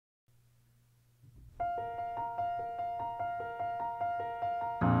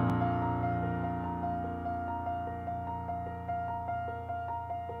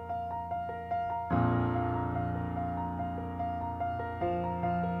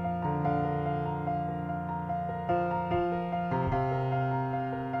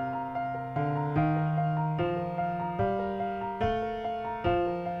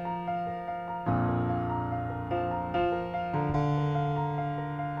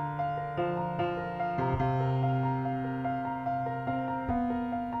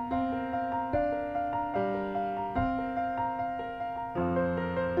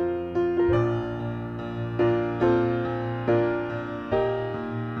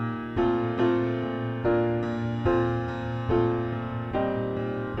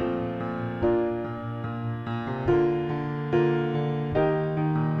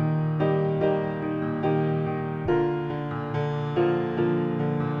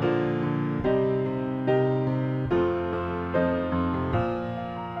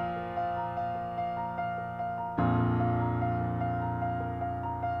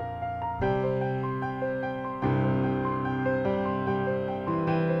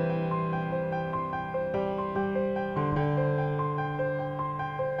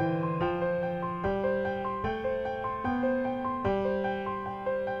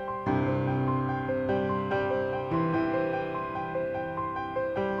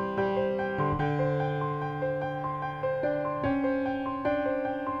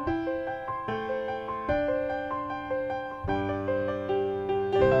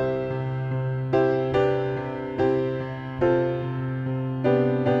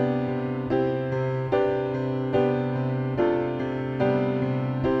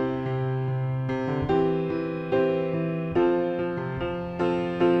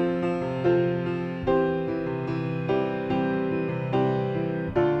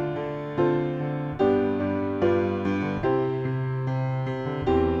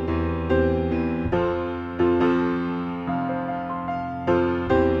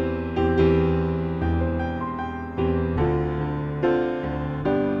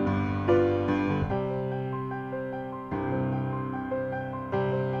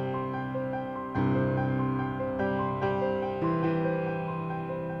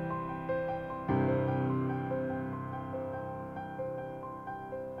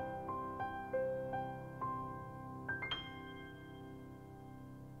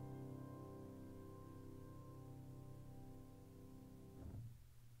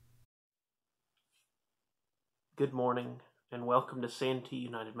good morning, and welcome to Santee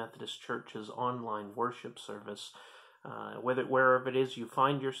United Methodist Church's online worship service. Wherever it is you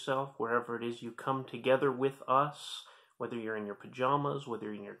find yourself, wherever it is you come together with us, whether you're in your pajamas, whether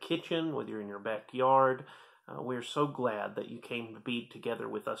you're in your kitchen, whether you're in your backyard, we're so glad that you came to be together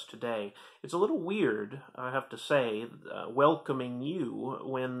with us today. It's a little weird, I have to say, welcoming you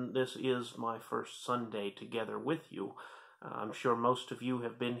when this is my first Sunday together with you. I'm sure most of you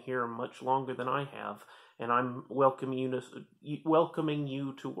have been here much longer than I have, and I'm welcoming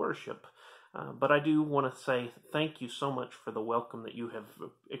you to worship. But I do want to say thank you so much for the welcome that you have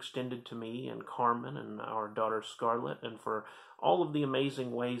extended to me and Carmen and our daughter Scarlett, and for all of the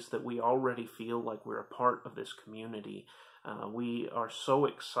amazing ways that we already feel like we're a part of this community. We are so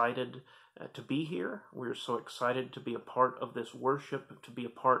excited to be here. We're so excited to be a part of this worship, to be a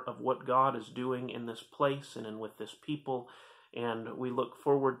part of what God is doing in this place and with this people. And we look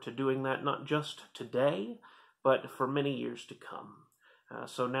forward to doing that not just today, but for many years to come.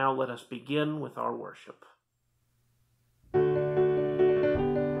 So now let us begin with our worship.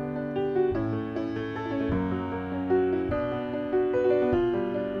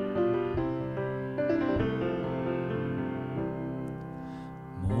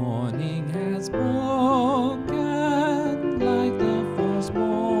 Morning has broken like the first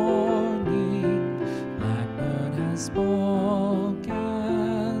morning. Blackbird has spoken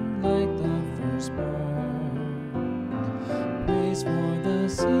like the first bird. Praise for the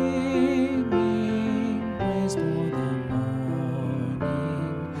singing, praise for the morning,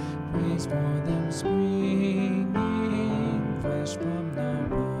 praise for them springing fresh from the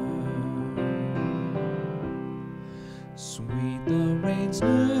womb. Sweet the rain's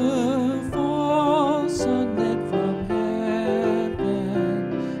new fall, sunlit from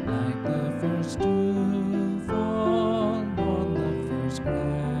heaven, like the first dew fall on the first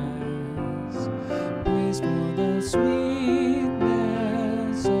grass. Praise for the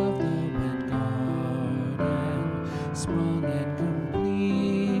sweetness of the wet garden, sprung in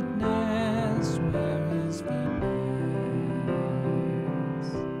completeness where his feet pass.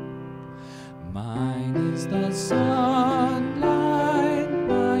 Mine is the sunlight,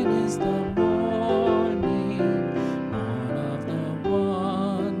 mine is the morning, born of the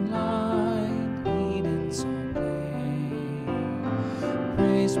one light, Eden so plain.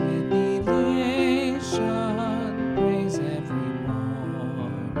 Praise with elation, praise every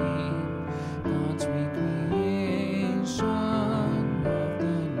morning, God's recreation of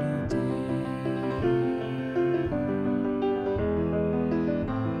the new day.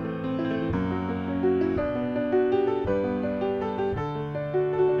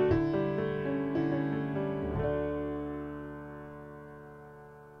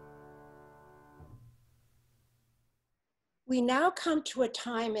 We now come to a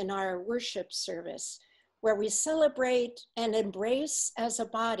time in our worship service where we celebrate and embrace as a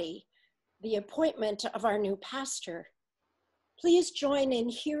body the appointment of our new pastor. Please join in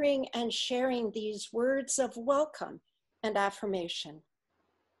hearing and sharing these words of welcome and affirmation.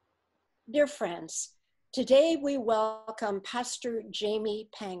 Dear friends, today we welcome Pastor Jaime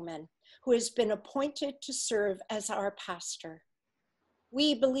Pangman, who has been appointed to serve as our pastor.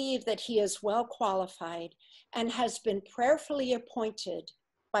 We believe that he is well qualified and has been prayerfully appointed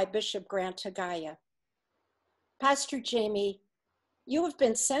by Bishop Grant Agaya. Pastor Jaime, you have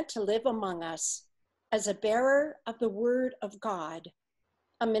been sent to live among us as a bearer of the word of God,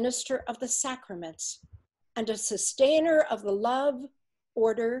 a minister of the sacraments, and a sustainer of the love,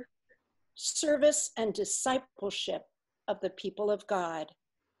 order, service, and discipleship of the people of God.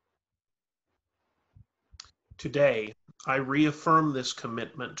 Today, I reaffirm this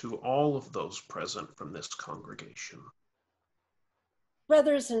commitment to all of those present from this congregation.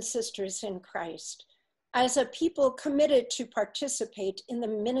 Brothers and sisters in Christ, as a people committed to participate in the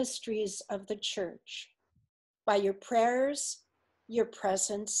ministries of the church, by your prayers, your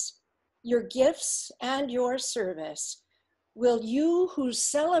presence, your gifts, and your service, will you who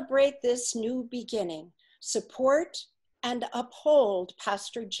celebrate this new beginning support and uphold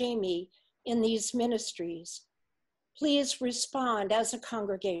Pastor Jaime in these ministries? Please respond as a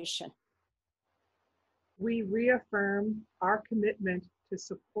congregation. We reaffirm our commitment to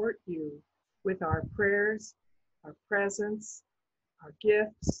support you with our prayers, our presence, our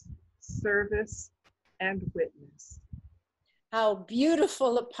gifts, service, and witness. How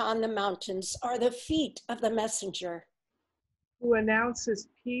beautiful upon the mountains are the feet of the messenger, who announces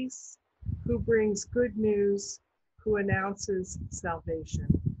peace, who brings good news, who announces salvation.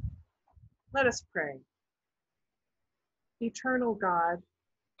 Let us pray. Eternal God,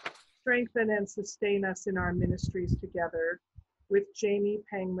 strengthen and sustain us in our ministries together with Jaime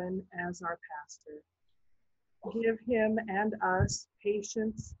Pangman as our pastor. Give him and us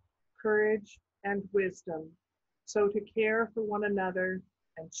patience, courage, and wisdom, so to care for one another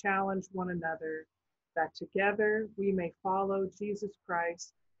and challenge one another, that together we may follow Jesus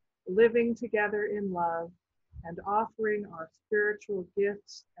Christ, living together in love and offering our spiritual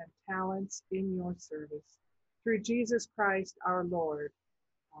gifts and talents in your service. Through Jesus Christ our Lord.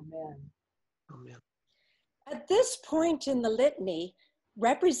 Amen. Amen. At this point in the litany,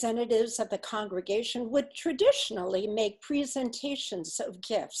 representatives of the congregation would traditionally make presentations of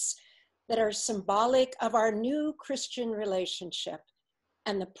gifts that are symbolic of our new Christian relationship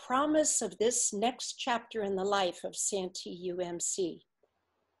and the promise of this next chapter in the life of Santee UMC.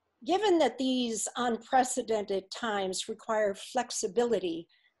 Given that these unprecedented times require flexibility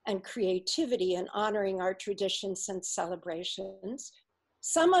and creativity in honoring our traditions and celebrations,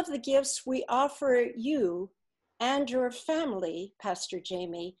 some of the gifts we offer you and your family, Pastor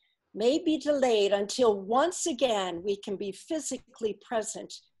Jaime, may be delayed until once again we can be physically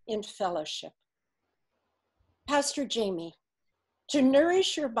present in fellowship. Pastor Jaime, to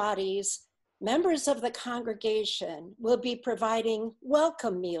nourish your bodies, members of the congregation will be providing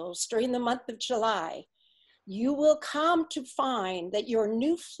welcome meals during the month of July. You will come to find that your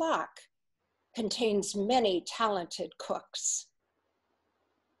new flock contains many talented cooks.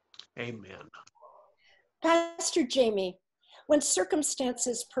 Amen. Pastor Jaime, when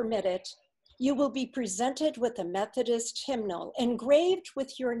circumstances permit it, you will be presented with a Methodist hymnal engraved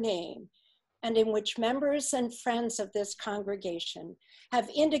with your name, and in which members and friends of this congregation have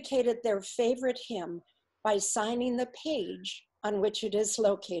indicated their favorite hymn by signing the page on which it is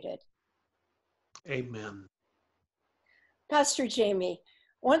located. Amen. Pastor Jaime,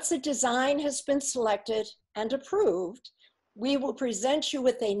 once a design has been selected and approved, we will present you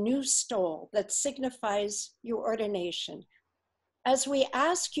with a new stole that signifies your ordination, as we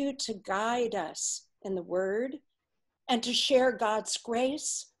ask you to guide us in the word and to share God's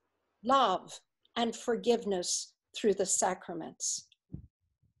grace, love, and forgiveness through the sacraments.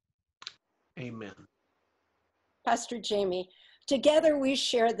 Amen. Pastor Jaime, together we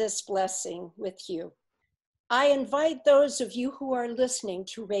share this blessing with you. I invite those of you who are listening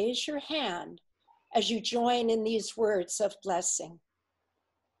to raise your hand as you join in these words of blessing.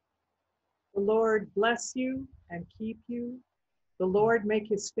 The Lord bless you and keep you. The Lord make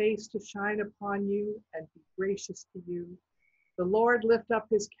his face to shine upon you and be gracious to you. The Lord lift up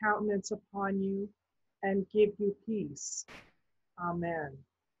his countenance upon you and give you peace. Amen.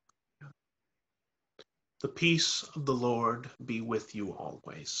 The peace of the Lord be with you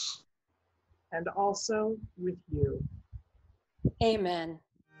always. And also with you. Amen.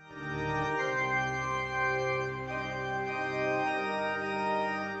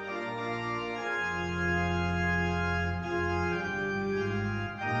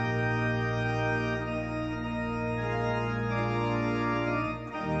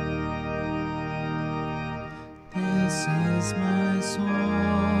 This is my song,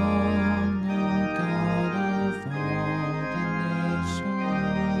 O God of all the nations,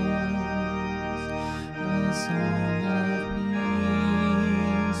 a song of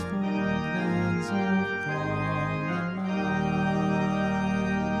peace for lands of fallen mind.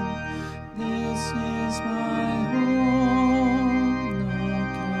 This is my home, the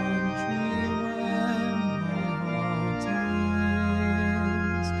country where my heart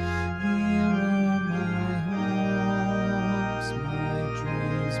is. Here are my hopes, my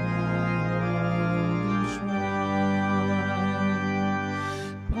dreams, my holy shrine.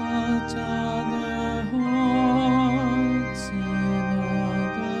 But other hearts in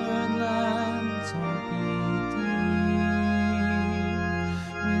other lands are beating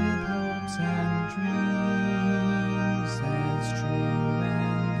with hopes and dreams as true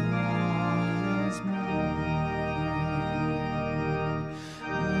and high as mine.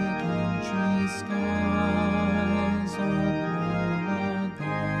 My country's skies are bluer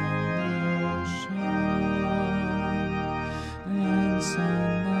than the ocean, and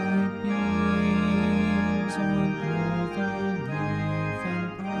sunlight beams on clover, leaf, and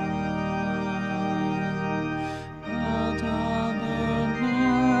pine. But other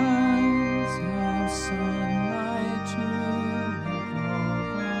lands have sunlight too, and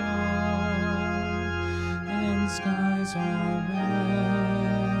clover, and skies are everywhere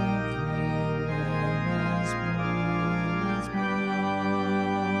as blue as mine.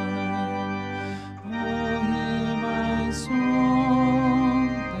 Oh, hear my song,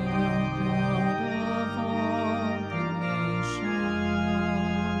 thou God of all the nations,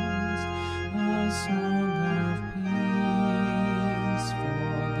 a song of peace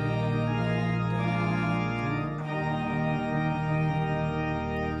for their land and for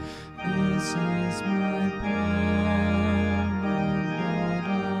mine. This is my prayer.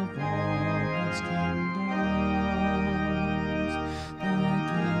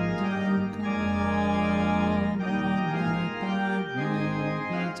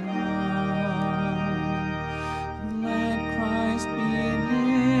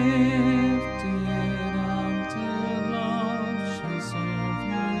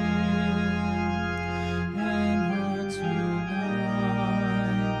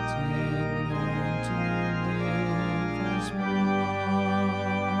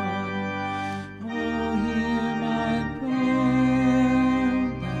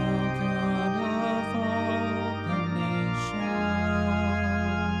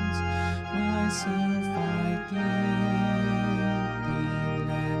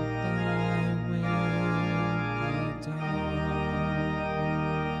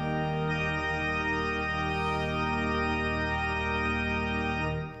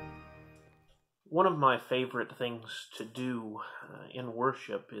 One of my favorite things to do in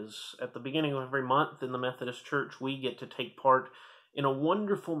worship is at the beginning of every month in the Methodist Church, we get to take part in a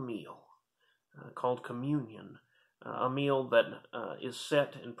wonderful meal called communion, a meal that is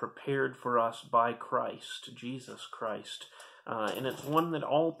set and prepared for us by Christ, Jesus Christ, and it's one that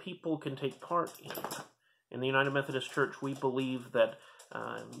all people can take part in. In the United Methodist Church, we believe that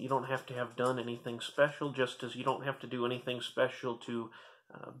you don't have to have done anything special, just as you don't have to do anything special to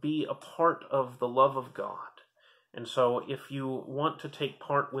be a part of the love of God. And so if you want to take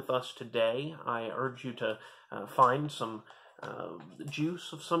part with us today, I urge you to find some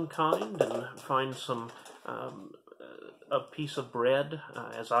juice of some kind and find some a piece of bread.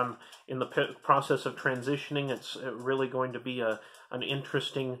 As I'm in the process of transitioning, it's really going to be an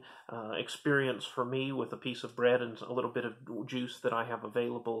interesting experience for me with a piece of bread and a little bit of juice that I have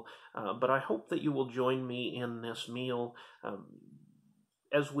available. But I hope that you will join me in this meal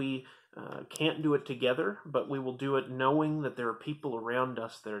as we can't do it together, but we will do it knowing that there are people around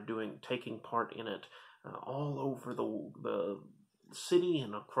us that are taking part in it all over the city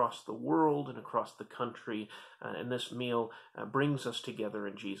and across the world and across the country, and this meal brings us together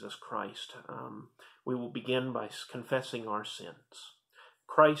in Jesus Christ. We will begin by confessing our sins.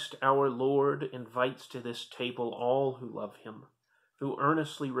 Christ our Lord invites to this table all who love him, who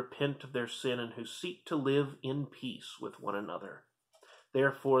earnestly repent of their sin and who seek to live in peace with one another.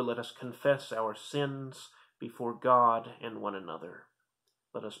 Therefore, let us confess our sins before God and one another.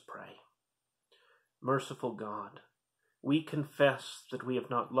 Let us pray. Merciful God, we confess that we have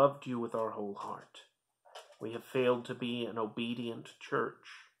not loved you with our whole heart. We have failed to be an obedient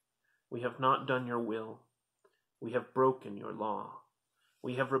church. We have not done your will. We have broken your law.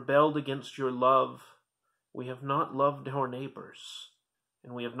 We have rebelled against your love. We have not loved our neighbors,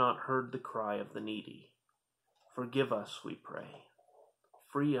 and we have not heard the cry of the needy. Forgive us, we pray.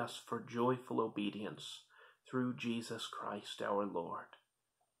 Free us for joyful obedience through Jesus Christ our Lord.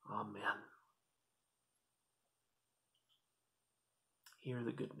 Amen. Hear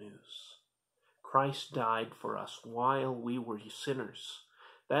the good news. Christ died for us while we were sinners.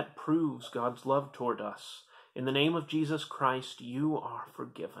 That proves God's love toward us. In the name of Jesus Christ, you are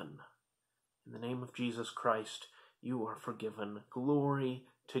forgiven. In the name of Jesus Christ, you are forgiven. Glory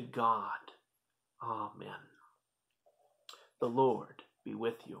to God. Amen. The Lord be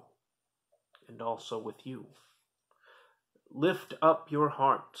with you, and also with you. Lift up your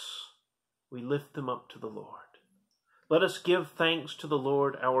hearts. We lift them up to the Lord. Let us give thanks to the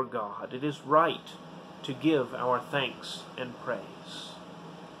Lord our God. It is right to give our thanks and praise.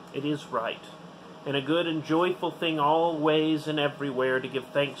 It is right, and a good and joyful thing always and everywhere to give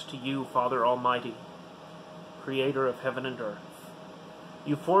thanks to you, Father Almighty, Creator of heaven and earth.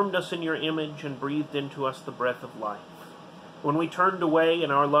 You formed us in your image and breathed into us the breath of life. When we turned away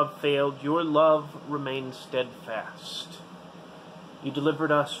and our love failed, your love remained steadfast. You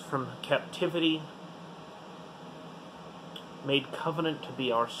delivered us from captivity, made covenant to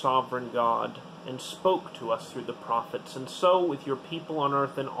be our sovereign God, and spoke to us through the prophets. And so, with your people on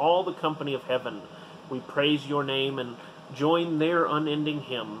earth and all the company of heaven, we praise your name and join their unending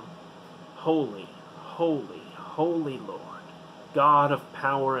hymn, Holy, holy, holy Lord, God of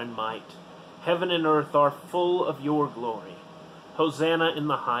power and might. Heaven and earth are full of your glory. Hosanna in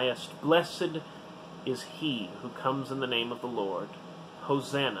the highest. Blessed is he who comes in the name of the Lord.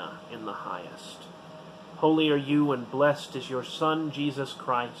 Hosanna in the highest. Holy are you, and blessed is your Son, Jesus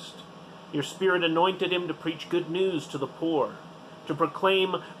Christ. Your Spirit anointed him to preach good news to the poor, to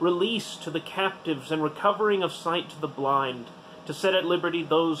proclaim release to the captives and recovering of sight to the blind, to set at liberty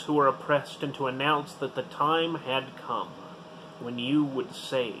those who are oppressed, and to announce that the time had come when you would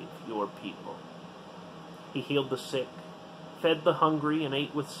save your people. He healed the sick, fed the hungry, and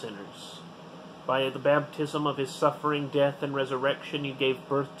ate with sinners. By the baptism of his suffering, death, and resurrection, you gave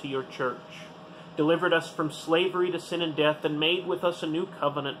birth to your church, delivered us from slavery to sin and death, and made with us a new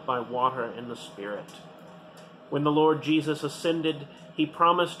covenant by water and the Spirit. When the Lord Jesus ascended, he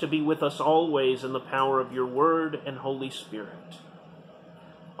promised to be with us always in the power of your word and Holy Spirit.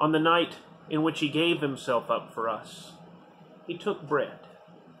 On the night in which he gave himself up for us, he took bread,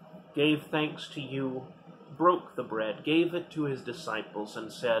 gave thanks to you, broke the bread, gave it to his disciples,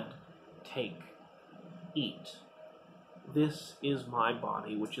 and said, "Take, eat. This is my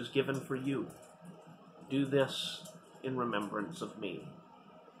body, which is given for you. Do this in remembrance of me."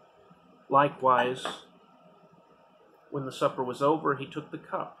 Likewise, when the supper was over, he took the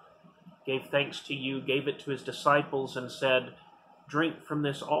cup, gave thanks to you, gave it to his disciples, and said, "Drink from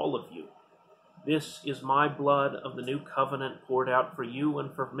this, all of you. This is my blood of the new covenant, poured out for you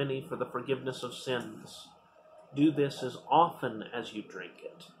and for many for the forgiveness of sins. Do this as often as you drink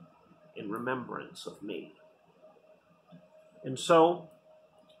it in remembrance of me. And so,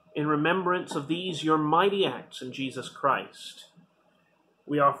 in remembrance of these your mighty acts in Jesus Christ,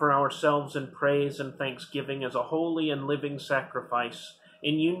 we offer ourselves in praise and thanksgiving as a holy and living sacrifice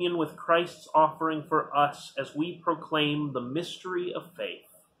in union with Christ's offering for us as we proclaim the mystery of faith.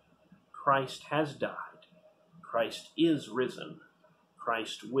 Christ has died. Christ is risen.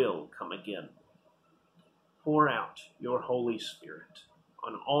 Christ will come again. Pour out your Holy Spirit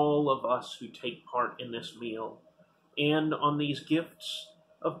on all of us who take part in this meal and on these gifts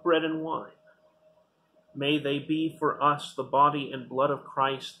of bread and wine. May they be for us the body and blood of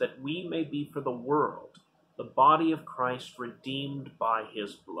Christ, that we may be for the world the body of Christ redeemed by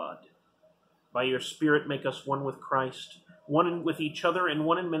his blood. By your Spirit, make us one with Christ, one with each other, and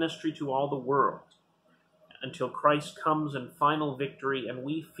one in ministry to all the world, until Christ comes in final victory and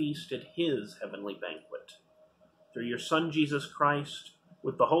we feast at his heavenly banquet. Through your Son, Jesus Christ,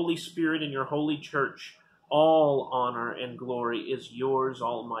 with the Holy Spirit in your holy church, all honor and glory is yours,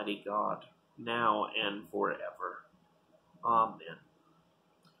 Almighty God, now and forever. Amen.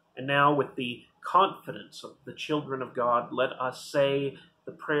 And now, with the confidence of the children of God, let us say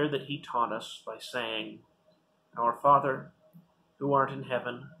the prayer that he taught us by saying, Our Father, who art in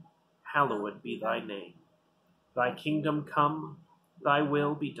heaven, hallowed be thy name. Thy kingdom come, thy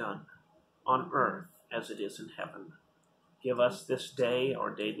will be done, on earth as it is in heaven. Give us this day our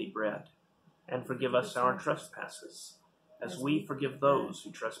daily bread, and forgive us our trespasses, as we forgive those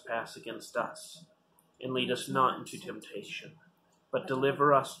who trespass against us. And lead us not into temptation, but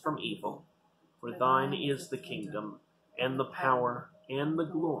deliver us from evil. For thine is the kingdom, and the power, and the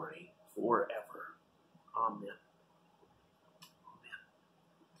glory forever. Amen.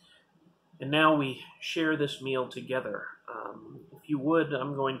 And now we share this meal together. If you would,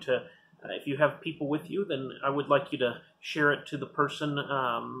 I'm going to, if you have people with you, then I would like you to share it to the person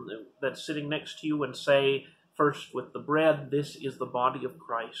that's sitting next to you and say, first with the bread, this is the body of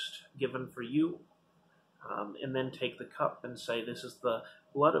Christ given for you. And then take the cup and say, this is the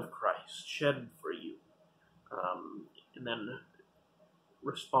blood of Christ shed for you. And then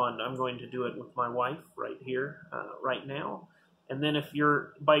respond, I'm going to do it with my wife right here, right now. And then if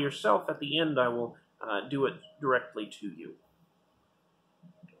you're by yourself at the end, I will do it directly to you.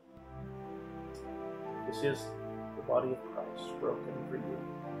 This is the body of Christ broken for you.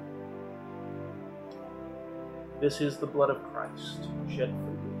 This is the blood of Christ shed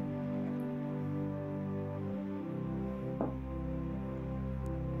for you.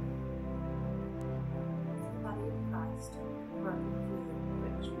 The body of Christ broken for you.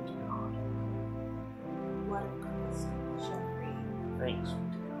 Thanks be to God. Blood of Christ shed for you. Thanks be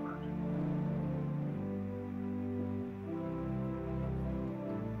to God.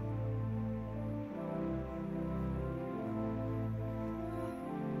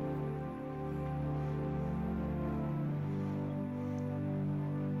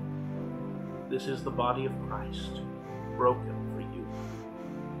 This is the body of Christ, broken for you.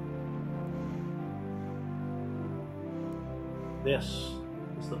 This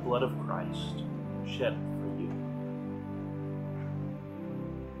is the blood of Christ, shed for you.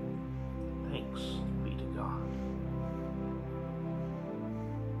 Thanks be to God.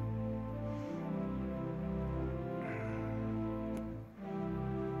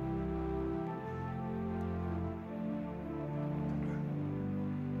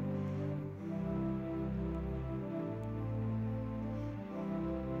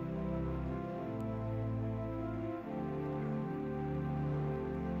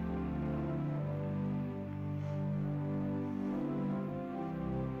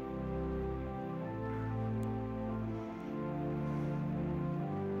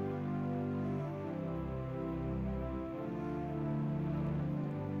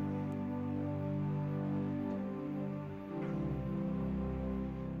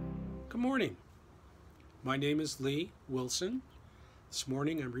 Good morning. My name is Lee Wilson. This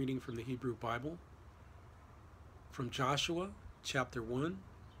morning I'm reading from the Hebrew Bible, from Joshua chapter 1,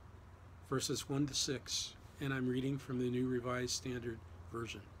 verses 1 to 6, and I'm reading from the New Revised Standard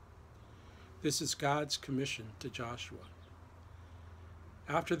Version. This is God's commission to Joshua.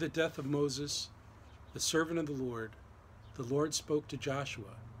 After the death of Moses, the servant of the Lord spoke to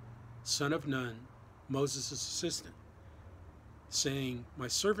Joshua, son of Nun, Moses' assistant, saying, My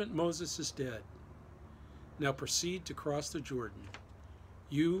servant Moses is dead. Now proceed to cross the Jordan,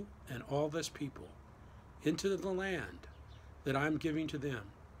 you and all this people, into the land that I am giving to them,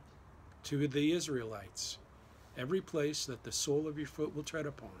 to the Israelites. Every place that the sole of your foot will tread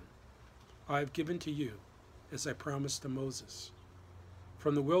upon, I have given to you, as I promised to Moses.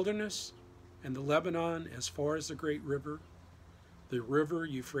 From the wilderness and the Lebanon as far as the great river, the river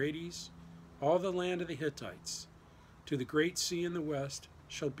Euphrates, all the land of the Hittites, to the great sea in the west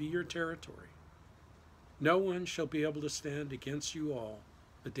shall be your territory. No one shall be able to stand against you all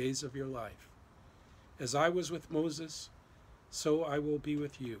the days of your life. As I was with Moses, so I will be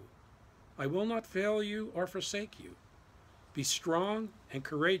with you. I will not fail you or forsake you. Be strong and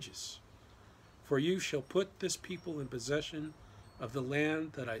courageous, for you shall put this people in possession of the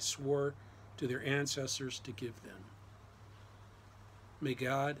land that I swore to their ancestors to give them. May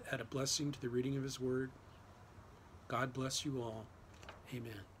God add a blessing to the reading of his word. God bless you all.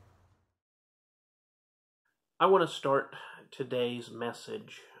 Amen. I want to start today's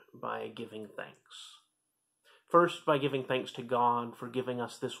message by giving thanks. First, by giving thanks to God for giving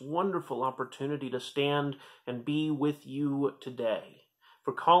us this wonderful opportunity to stand and be with you today,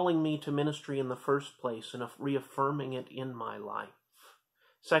 for calling me to ministry in the first place and reaffirming it in my life.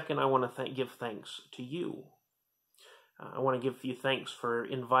 Second, I want to give thanks to you. I want to give you thanks for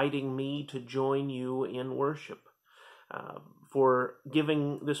inviting me to join you in worship, for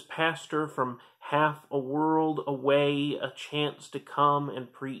giving this pastor from half a world away a chance to come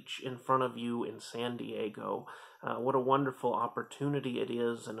and preach in front of you in San Diego. What a wonderful opportunity it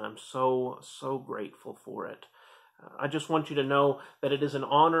is, and I'm so grateful for it. I just want you to know that it is an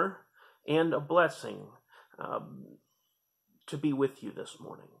honor and a blessing to be with you this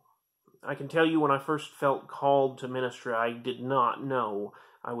morning. I can tell you when I first felt called to ministry, I did not know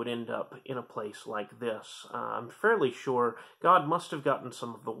I would end up in a place like this. I'm fairly sure God must have gotten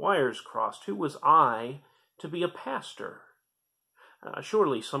some of the wires crossed. Who was I to be a pastor?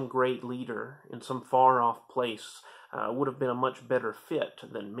 Surely some great leader in some far-off place would have been a much better fit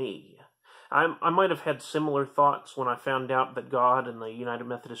than me. I might have had similar thoughts when I found out that God and the United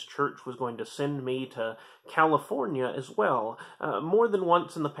Methodist Church was going to send me to California as well. More than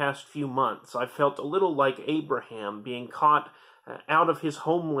once in the past few months, I felt a little like Abraham being caught out of his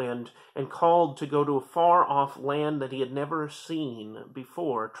homeland and called to go to a far-off land that he had never seen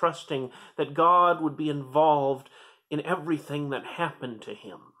before, trusting that God would be involved in everything that happened to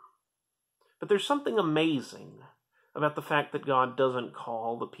him. But there's something amazing about the fact that God doesn't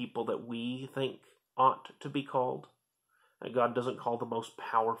call the people that we think ought to be called. That God doesn't call the most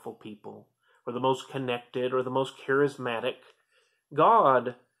powerful people, or the most connected, or the most charismatic.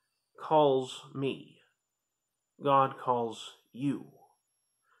 God calls me. God calls you.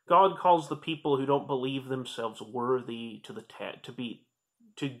 God calls the people who don't believe themselves worthy to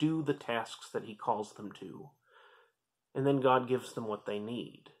do the tasks that he calls them to. And then God gives them what they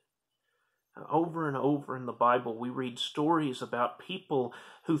need. Over and over in the Bible, we read stories about people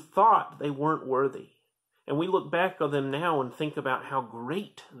who thought they weren't worthy. And we look back on them now and think about how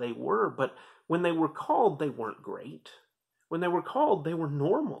great they were. But when they were called, they weren't great. When they were called, they were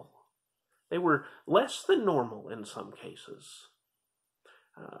normal. They were less than normal in some cases.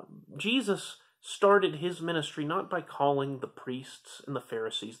 Jesus started his ministry not by calling the priests and the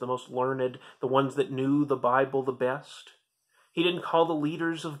Pharisees, the most learned, the ones that knew the Bible the best. He didn't call the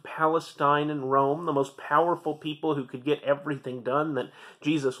leaders of Palestine and Rome, the most powerful people who could get everything done that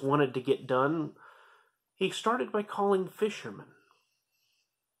Jesus wanted to get done. He started by calling fishermen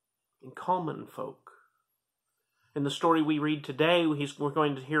and common folk. In the story we read today, we're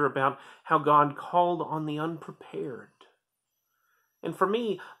going to hear about how God called on the unprepared. And for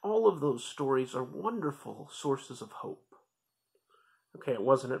me, all of those stories are wonderful sources of hope. Okay, it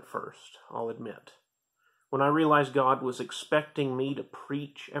wasn't at first, I'll admit. When I realized God was expecting me to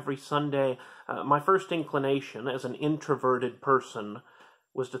preach every Sunday, my first inclination as an introverted person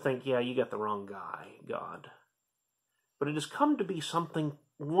was to think, yeah, you got the wrong guy, God. But it has come to be something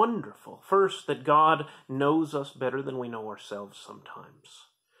wonderful. First, that God knows us better than we know ourselves sometimes.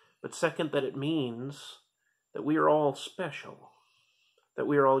 But second, that it means that we are all special, that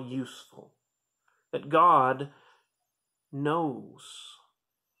we are all useful, that God knows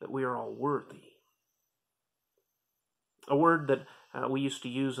that we are all worthy. A word that we used to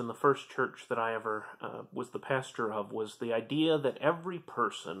use in the first church that I ever was the pastor of was the idea that every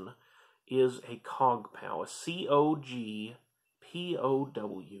person is a cogpow, a C-O-G-P-O-W,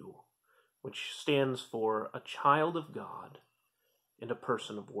 which stands for a child of God and a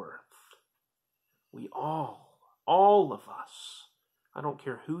person of worth. We all of us, I don't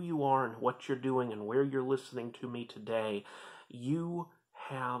care who you are and what you're doing and where you're listening to me today, you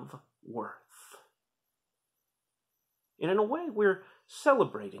have worth. And in a way, we're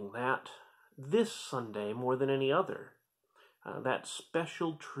celebrating that this Sunday more than any other. That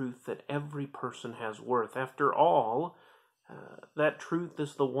special truth that every person has worth. After all, that truth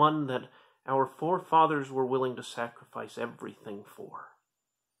is the one that our forefathers were willing to sacrifice everything for.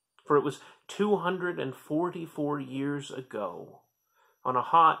 For it was 244 years ago on a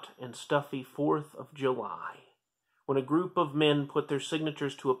hot and stuffy 4th of July, when a group of men put their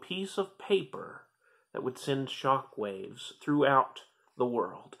signatures to a piece of paper that would send shockwaves throughout the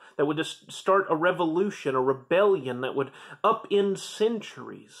world, that would just start a revolution, a rebellion that would upend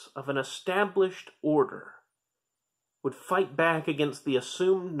centuries of an established order, would fight back against the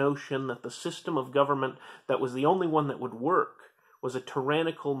assumed notion that the system of government that was the only one that would work was a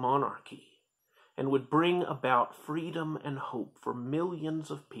tyrannical monarchy, and would bring about freedom and hope for millions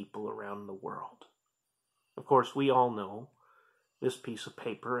of people around the world. Of course, we all know this piece of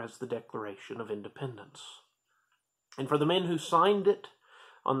paper as the Declaration of Independence. And for the men who signed it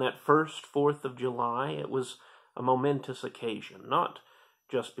on that first 4th of July, it was a momentous occasion, not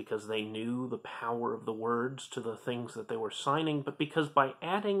just because they knew the power of the words to the things that they were signing, but because by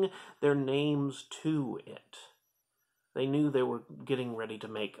adding their names to it, they knew they were getting ready to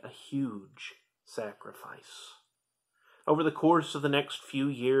make a huge sacrifice. Over the course of the next few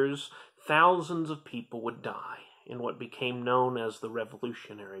years, thousands of people would die in what became known as the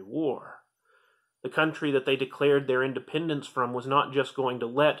Revolutionary War. The country that they declared their independence from was not just going to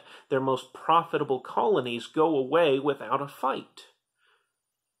let their most profitable colonies go away without a fight.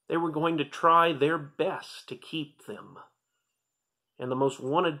 They were going to try their best to keep them. And the most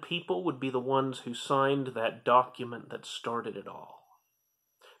wanted people would be the ones who signed that document that started it all.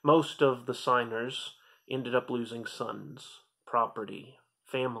 Most of the signers ended up losing sons, property,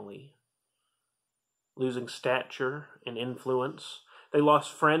 family, losing stature and influence. They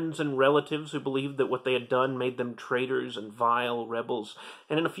lost friends and relatives who believed that what they had done made them traitors and vile rebels.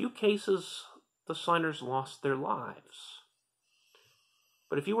 And in a few cases, the signers lost their lives.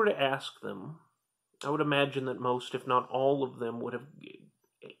 But if you were to ask them, I would imagine that most, if not all of them, would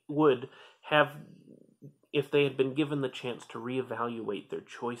have, if they had been given the chance to reevaluate their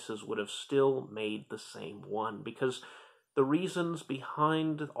choices, would have still made the same one, because the reasons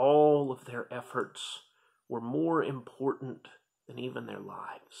behind all of their efforts were more important than even their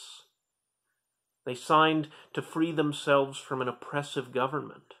lives. They signed to free themselves from an oppressive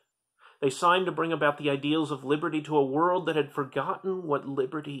government. They signed to bring about the ideals of liberty to a world that had forgotten what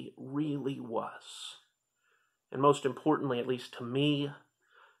liberty really was. And most importantly, at least to me,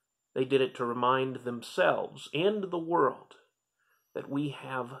 they did it to remind themselves and the world that we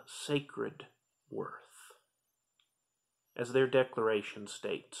have sacred worth. As their declaration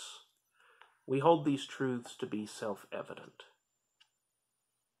states, we hold these truths to be self-evident.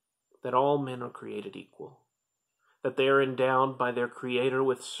 That all men are created equal, that they are endowed by their Creator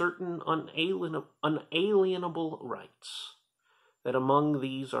with certain unalienable rights, that among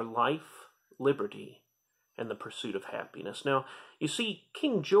these are life, liberty, and the pursuit of happiness. Now, you see,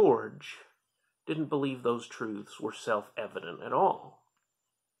 King George didn't believe those truths were self-evident at all.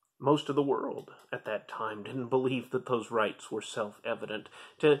 Most of the world at that time didn't believe that those rights were self-evident.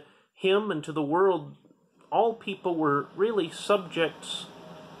 To him and to the world, all people were really subjects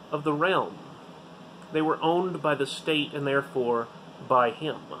of the realm. They were owned by the state and therefore by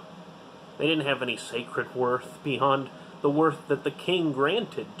him. They didn't have any sacred worth beyond the worth that the king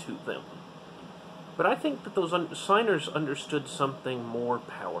granted to them. But I think that those signers understood something more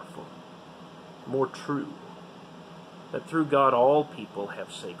powerful, more true, that through God all people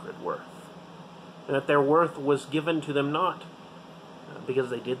have sacred worth, and that their worth was given to them not because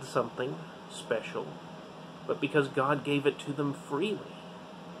they did something special, but because God gave it to them freely.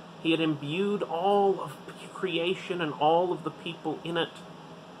 He had imbued all of creation and all of the people in it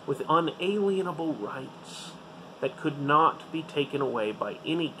with unalienable rights that could not be taken away by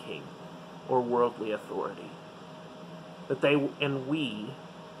any king or worldly authority. That they and we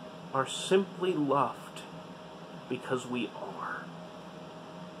are simply loved because we are.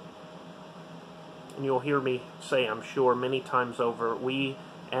 And you'll hear me say, I'm sure, many times over, we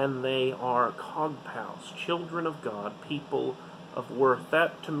and they are cogpals, children of God, people of worth.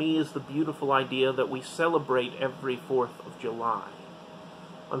 That, to me, is the beautiful idea that we celebrate every 4th of July.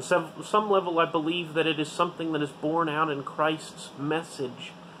 On some level, I believe that it is something that is born out in Christ's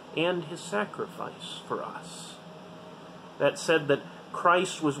message and his sacrifice for us. That said, that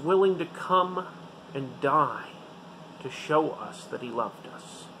Christ was willing to come and die to show us that he loved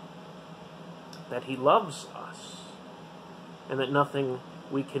us, that he loves us, and that nothing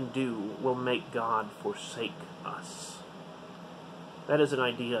we can do will make God forsake us. That is an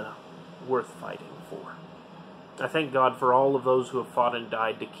idea worth fighting for. I thank God for all of those who have fought and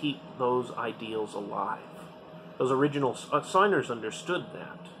died to keep those ideals alive. Those original signers understood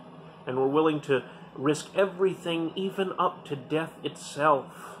that and were willing to risk everything, even up to death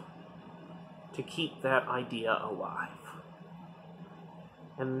itself, to keep that idea alive.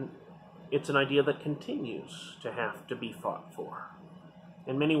 And it's an idea that continues to have to be fought for.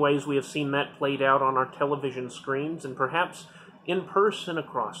 In many ways, we have seen that played out on our television screens and perhaps in person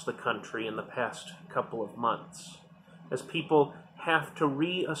across the country in the past couple of months, as people have to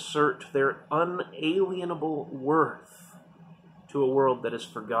reassert their unalienable worth to a world that has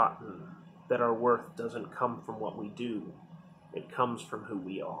forgotten that our worth doesn't come from what we do. It comes from who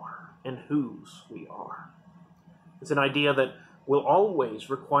we are and whose we are. It's an idea that will always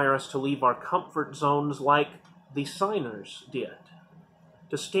require us to leave our comfort zones like the signers did,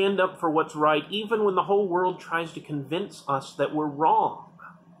 to stand up for what's right even when the whole world tries to convince us that we're wrong.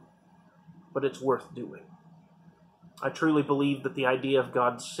 But it's worth doing. I truly believe that the idea of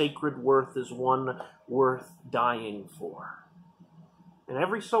God's sacred worth is one worth dying for. And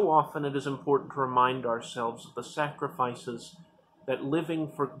every so often it is important to remind ourselves of the sacrifices that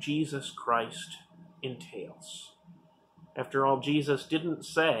living for Jesus Christ entails. After all, Jesus didn't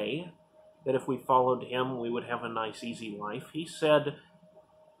say that if we followed him we would have a nice, easy life. He said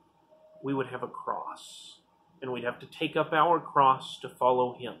we would have a cross, and we'd have to take up our cross to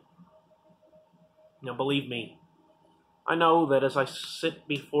follow him. Now, believe me, I know that as I sit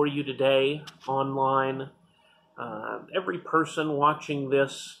before you today online, every person watching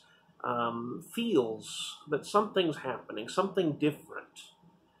this feels that something's happening, something different,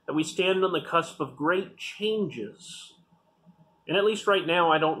 that we stand on the cusp of great changes. And at least right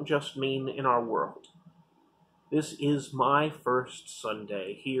now, I don't just mean in our world. This is my first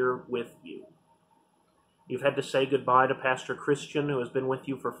Sunday here with you. You've had to say goodbye to Pastor Christian, who has been with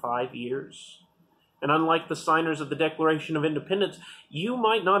you for 5 years. And unlike the signers of the Declaration of Independence, you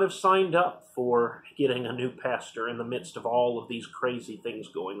might not have signed up for getting a new pastor in the midst of all of these crazy things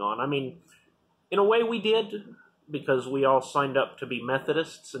going on. I mean, in a way we did, because we all signed up to be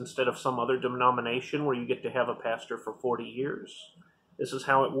Methodists instead of some other denomination where you get to have a pastor for 40 years. This is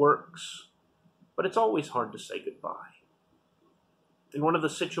how it works. But it's always hard to say goodbye. And one of the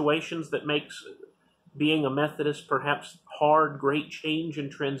situations that makes being a Methodist perhaps hard, great change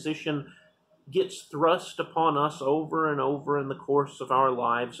and transition gets thrust upon us over and over in the course of our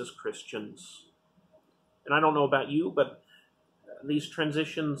lives as Christians. And I don't know about you, but these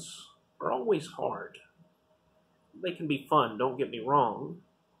transitions are always hard. They can be fun, don't get me wrong.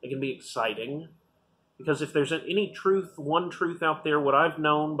 They can be exciting. Because if there's any truth, one truth out there, what I've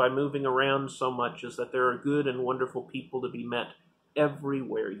known by moving around so much is that there are good and wonderful people to be met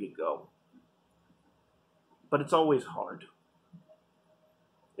everywhere you go. But it's always hard.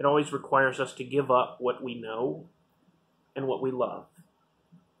 It always requires us to give up what we know and what we love.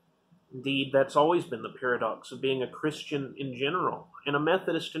 Indeed, that's always been the paradox of being a Christian in general, and a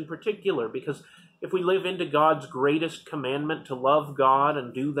Methodist in particular, because if we live into God's greatest commandment to love God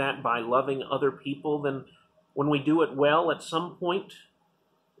and do that by loving other people, then when we do it well, at some point,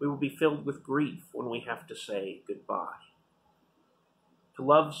 we will be filled with grief when we have to say goodbye. To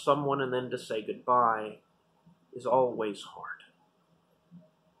love someone and then to say goodbye is always hard.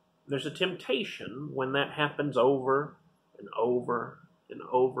 There's a temptation when that happens over and over and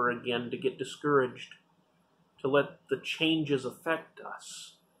over again to get discouraged, to let the changes affect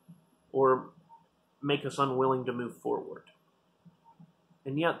us or make us unwilling to move forward.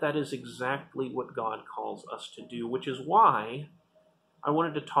 And yet that is exactly what God calls us to do, which is why I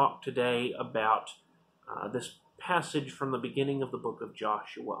wanted to talk today about this passage from the beginning of the book of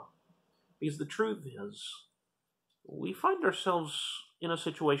Joshua. Because the truth is, we find ourselves in a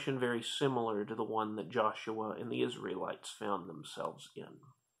situation very similar to the one that Joshua and the Israelites found themselves in.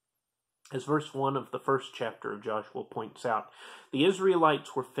 As verse 1 of the first chapter of Joshua points out, the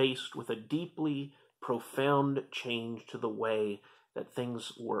Israelites were faced with a deeply profound change to the way that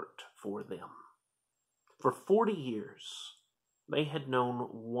things worked for them. For 40 years, they had known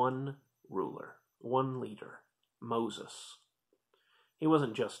one ruler, one leader, Moses. He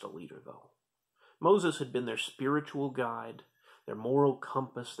wasn't just a leader, though. Moses had been their spiritual guide, their moral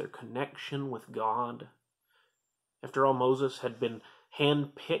compass, their connection with God. After all, Moses had been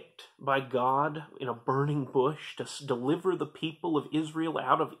handpicked by God in a burning bush to deliver the people of Israel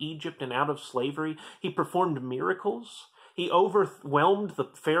out of Egypt and out of slavery. He performed miracles. He overwhelmed the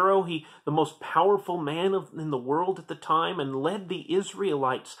Pharaoh, the most powerful man in the world at the time, and led the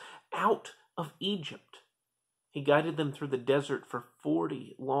Israelites out of Egypt. He guided them through the desert for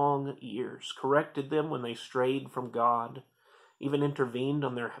 40 long years, corrected them when they strayed from God, even intervened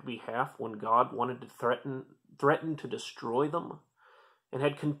on their behalf when God wanted to threaten to destroy them, and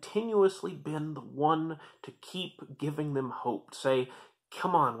had continuously been the one to keep giving them hope, say,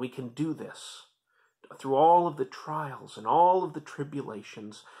 come on, we can do this. Through all of the trials and all of the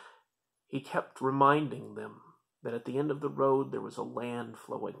tribulations, he kept reminding them that at the end of the road there was a land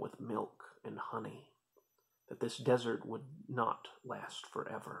flowing with milk and honey, that this desert would not last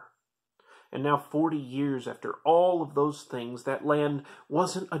forever. And now 40 years after all of those things, that land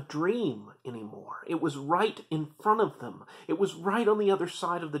wasn't a dream anymore. It was right in front of them. It was right on the other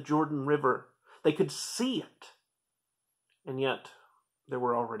side of the Jordan River. They could see it. And yet, there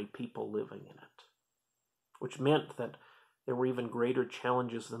were already people living in it, which meant that there were even greater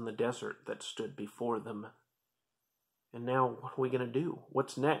challenges than the desert that stood before them. And now, what are we going to do?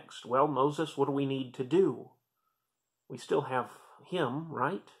 What's next? Well, Moses, what do we need to do? We still have him,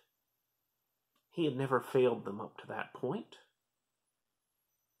 right? He had never failed them up to that point.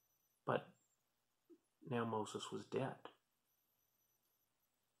 But now Moses was dead.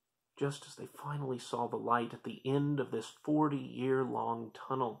 Just as they finally saw the light at the end of this 40-year-long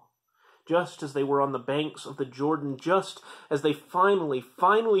tunnel, just as they were on the banks of the Jordan, just as they finally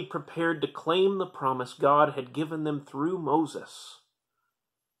prepared to claim the promise God had given them through Moses,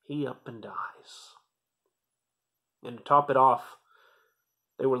 he up and dies. And to top it off,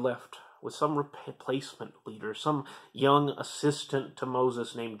 they were left with some replacement leader, some young assistant to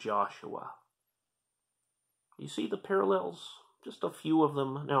Moses named Joshua. You see the parallels? Just a few of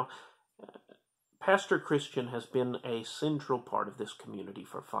them. Now, Pastor Christian has been a central part of this community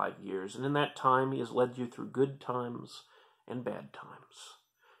for 5 years, and in that time he has led you through good times and bad times,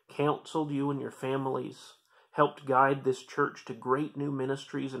 counseled you and your families, helped guide this church to great new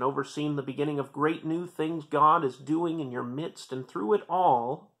ministries, and overseen the beginning of great new things God is doing in your midst. And through it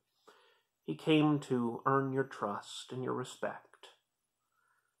all, he came to earn your trust and your respect.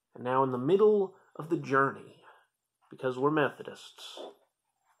 And now in the middle of the journey, because we're Methodists,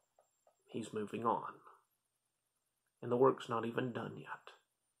 he's moving on. And the work's not even done yet.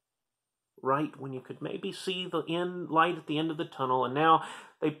 Right when you could maybe see the light at the end of the tunnel, and now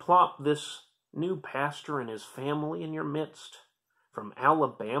they plop this new pastor and his family in your midst, from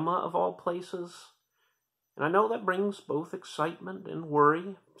Alabama of all places. And I know that brings both excitement and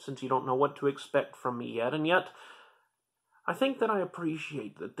worry, since you don't know what to expect from me yet, and yet I think that I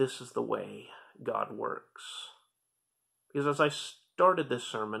appreciate that this is the way God works. Because as I started this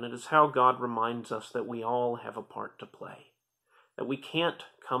sermon, it is how God reminds us that we all have a part to play, that we can't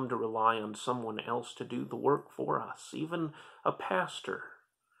come to rely on someone else to do the work for us, even a pastor,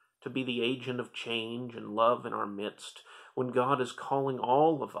 to be the agent of change and love in our midst, when God is calling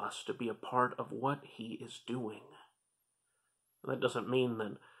all of us to be a part of what he is doing. That doesn't mean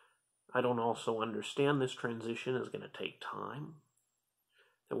that I don't also understand this transition is going to take time,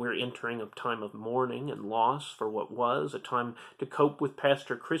 that we're entering a time of mourning and loss for what was, a time to cope with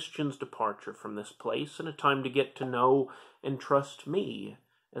Pastor Christian's departure from this place, and a time to get to know and trust me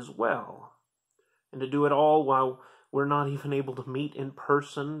as well, and to do it all while we're not even able to meet in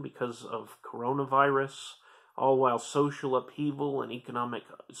person because of coronavirus, all while social upheaval and economic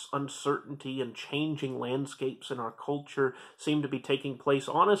uncertainty and changing landscapes in our culture seem to be taking place.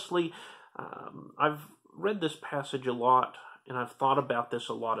 Honestly, I've read this passage a lot, and I've thought about this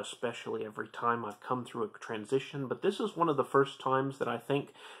a lot, especially every time I've come through a transition, but this is one of the first times that I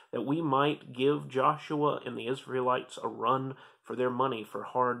think that we might give Joshua and the Israelites a run for their money for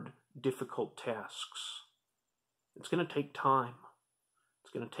hard, difficult tasks. It's going to take time.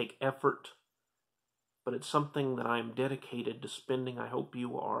 It's going to take effort. But it's something that I am dedicated to spending. I hope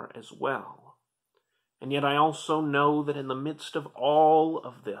you are as well. And yet I also know that in the midst of all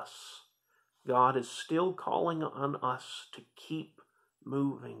of this, God is still calling on us to keep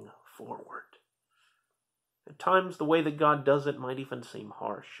moving forward. At times, the way that God does it might even seem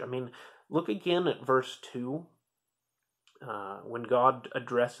harsh. I mean, look again at verse 2. When God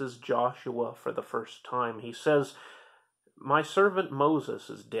addresses Joshua for the first time, he says, "My servant Moses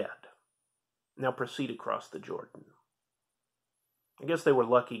is dead. Now proceed across the Jordan." I guess they were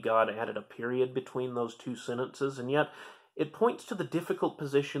lucky God added a period between those two sentences, and yet it points to the difficult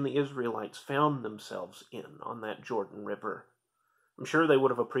position the Israelites found themselves in on that Jordan River. I'm sure they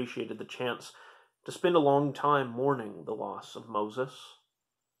would have appreciated the chance to spend a long time mourning the loss of Moses.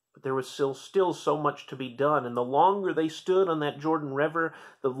 But there was still so much to be done, and the longer they stood on that Jordan River,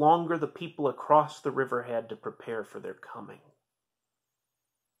 the longer the people across the river had to prepare for their coming.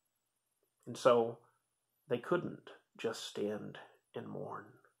 And so they couldn't just stand and mourn.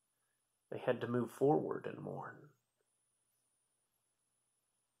 They had to move forward and mourn.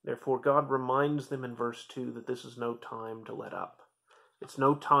 Therefore, God reminds them in verse 2 that this is no time to let up. It's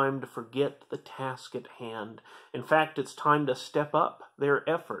no time to forget the task at hand. In fact, it's time to step up their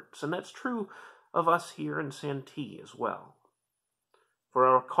efforts. And that's true of us here in Santee as well. For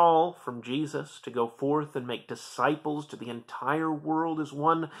our call from Jesus to go forth and make disciples to the entire world is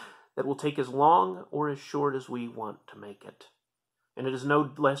one that will take as long or as short as we want to make it. And it is no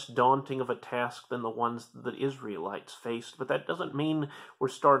less daunting of a task than the ones that the Israelites faced, but that doesn't mean we're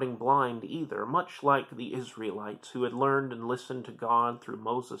starting blind either. Much like the Israelites who had learned and listened to God through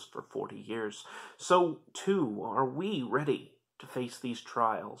Moses for 40 years, so too are we ready to face these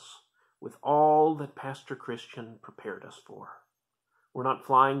trials with all that Pastor Christian prepared us for. We're not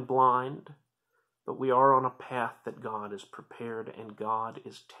flying blind, but we are on a path that God has prepared, and God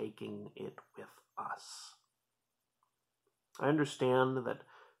is taking it with us. I understand that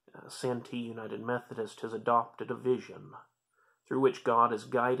Santee United Methodist has adopted a vision through which God is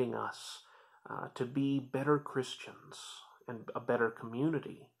guiding us to be better Christians and a better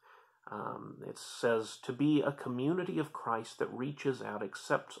community. It says to be a community of Christ that reaches out,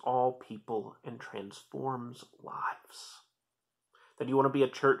 accepts all people, and transforms lives. That you want to be a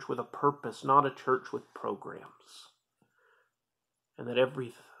church with a purpose, not a church with programs. And that I've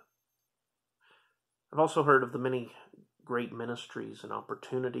also heard of the many great ministries and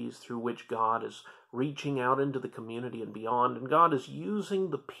opportunities through which God is reaching out into the community and beyond, and God is using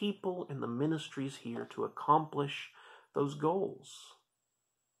the people and the ministries here to accomplish those goals,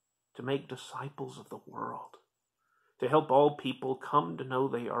 to make disciples of the world, to help all people come to know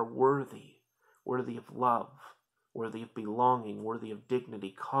they are worthy of love, worthy of belonging, worthy of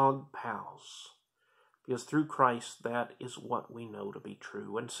dignity, cog pals, because through Christ that is what we know to be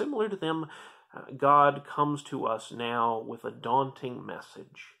true. And similar to them, God comes to us now with a daunting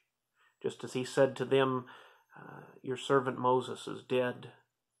message. Just as he said to them, your servant Moses is dead.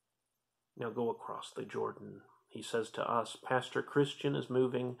 Now go across the Jordan. He says to us, Pastor Christian is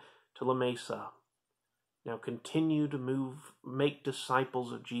moving to La Mesa. Now continue to make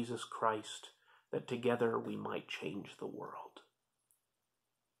disciples of Jesus Christ, that together we might change the world.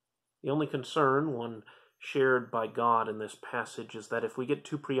 The only concern, one shared by God in this passage, is that if we get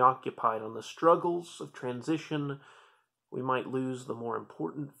too preoccupied on the struggles of transition, we might lose the more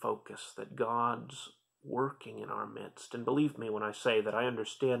important focus that God's working in our midst. And believe me when I say that I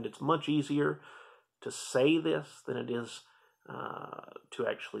understand it's much easier to say this than it is to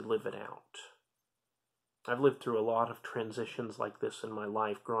actually live it out. I've lived through a lot of transitions like this in my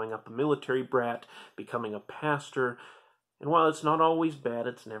life, growing up a military brat, becoming a pastor, and while it's not always bad,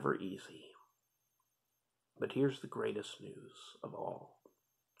 it's never easy. But here's the greatest news of all.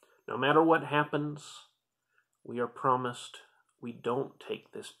 No matter what happens, we are promised we don't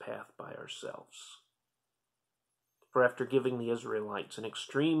take this path by ourselves. For after giving the Israelites an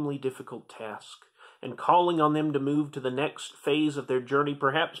extremely difficult task and calling on them to move to the next phase of their journey,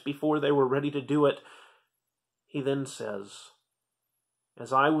 perhaps before they were ready to do it, he then says,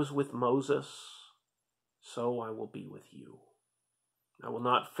 as I was with Moses, so I will be with you. I will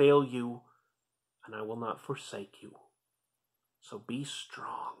not fail you, and I will not forsake you. So be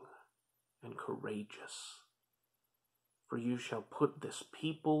strong and courageous, for you shall put this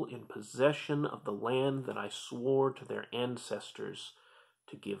people in possession of the land that I swore to their ancestors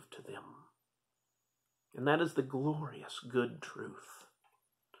to give to them. And that is the glorious good truth.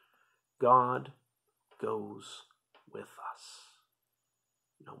 God goes with us,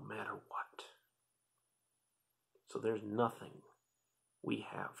 no matter what. So there's nothing we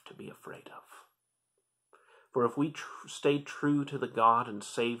have to be afraid of. For if we stay true to the God and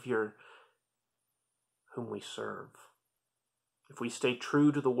Savior whom we serve, if we stay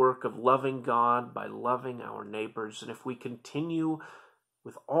true to the work of loving God by loving our neighbors, and if we continue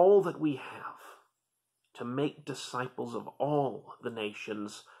with all that we have to make disciples of all the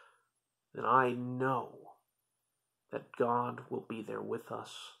nations, then I know that God will be there with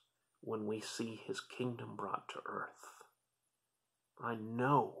us when we see his kingdom brought to earth. I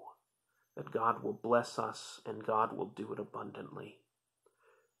know that God will bless us and God will do it abundantly.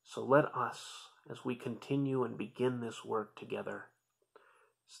 So let us, as we continue and begin this work together,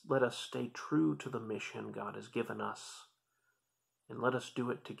 let us stay true to the mission God has given us, and let us do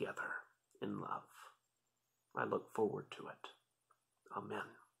it together in love. I look forward to it. Amen.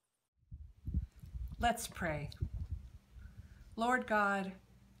 Let's pray. Lord God,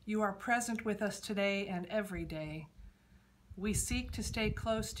 you are present with us today and every day. We seek to stay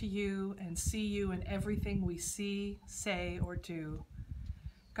close to you and see you in everything we see, say, or do.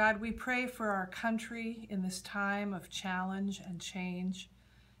 God, we pray for our country in this time of challenge and change.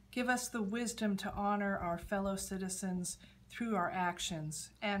 Give us the wisdom to honor our fellow citizens through our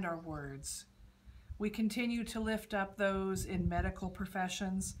actions and our words. We continue to lift up those in medical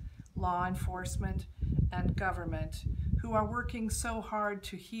professions, law enforcement, and government who are working so hard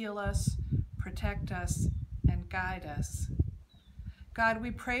to heal us, protect us, and guide us. God,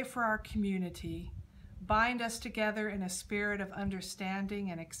 we pray for our community. Bind us together in a spirit of understanding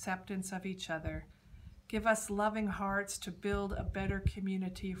and acceptance of each other. Give us loving hearts to build a better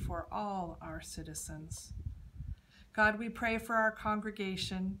community for all our citizens. God, we pray for our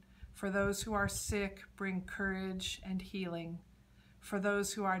congregation. For those who are sick, bring courage and healing. For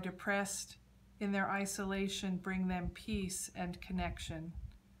those who are depressed, in their isolation, bring them peace and connection.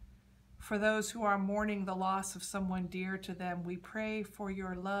 For those who are mourning the loss of someone dear to them, we pray for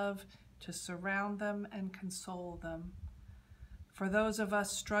your love to surround them and console them. For those of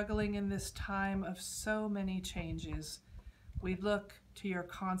us struggling in this time of so many changes, we look to your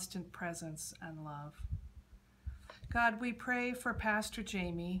constant presence and love. God, we pray for Pastor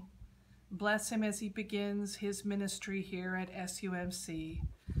Jaime. Bless him as he begins his ministry here at SUMC.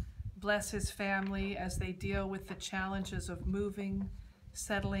 Bless his family as they deal with the challenges of moving,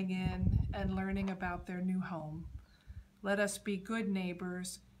 settling in, and learning about their new home. Let us be good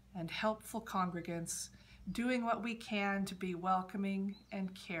neighbors and helpful congregants, doing what we can to be welcoming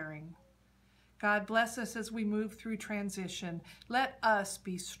and caring. God, bless us as we move through transition. Let us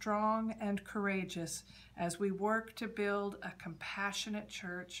be strong and courageous as we work to build a compassionate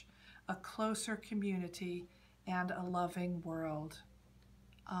church, a closer community, and a loving world.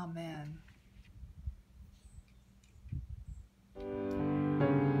 Amen.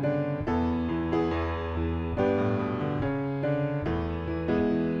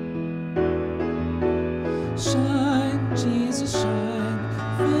 Shine, Jesus,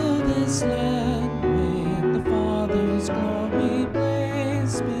 shine, fill this land with the Father's glory.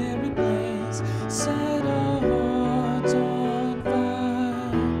 Blaze, Spirit, blaze, set our hearts on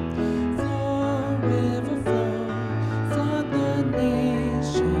fire. Flow, river, flow, flood the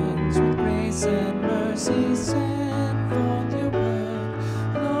nations with grace and mercy. Send forth your word,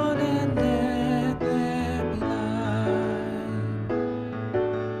 Lord, and let there be light.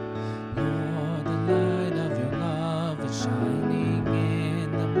 Lord, the light of your love is shining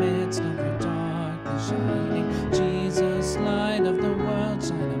in the midst of your darkness, shining. Jesus, light of the world,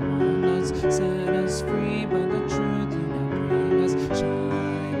 shine among us. Set us free by the truth you now bring us.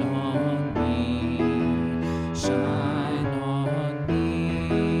 Shine on me, shine on me.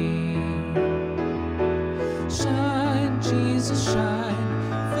 Shine, Jesus, shine,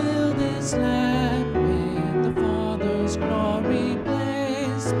 fill this land with the Father's glory.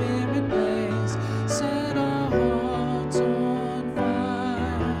 Blaze, Spirit, blaze, set our hearts on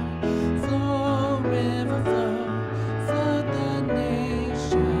fire. Flow, river, flow, flood the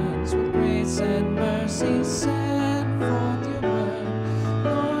nations with grace and mercy. Send forth your word,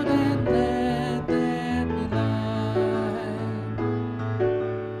 Lord, and let there be light.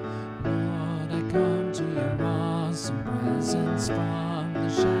 Lord, I come to your awesome presence, from the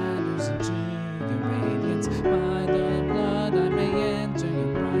shadows into your radiance. By the blood I may enter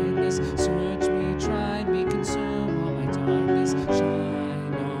your brightness. Search me, try me, consume all my darkness.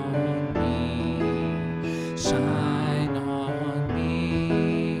 Shine on me, shine on me.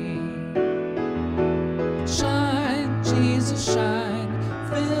 Shine, Jesus, shine,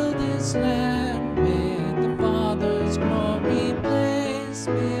 fill this land with the Father's glory. Blaze,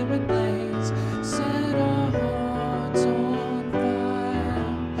 Spirit, blaze, set our hearts on fire.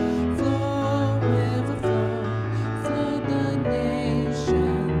 Flow, river, flow, flood the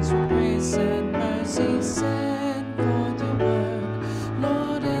nations with grace and mercy. Send forth your word,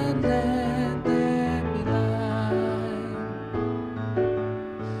 Lord, and let there be light.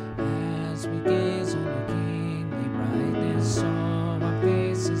 As we gaze on your kingly brightness, so our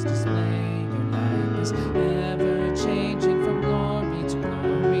faces display your likeness, ever changing from glory to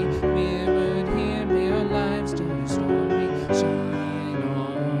glory. Mirrored here, may our lives tell your story. Shine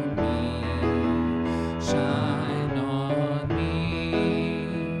on me, shine on me.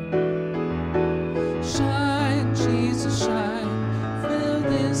 Shine, Jesus, shine, fill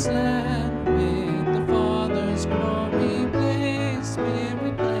this land with the Father's glory. Blaze,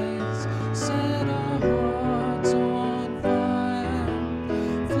 Spirit, blaze, set our hearts on fire.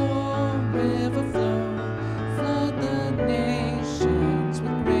 Flow, river, flow, flood the nations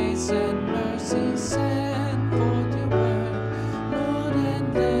with grace and mercy. Send forth your word, Lord,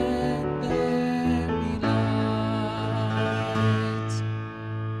 and let there be light.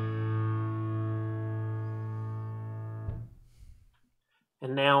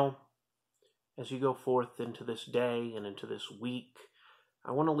 And now, as you go forth into this day and into this week,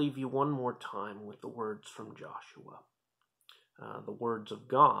 I want to leave you one more time with the words from Joshua. The words of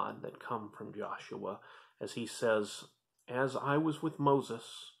God that come from Joshua, as he says, "As I was with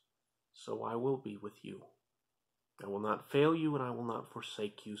Moses, so I will be with you. I will not fail you and I will not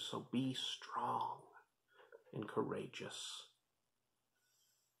forsake you, so be strong and courageous."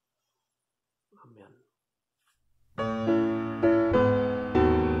 Amen.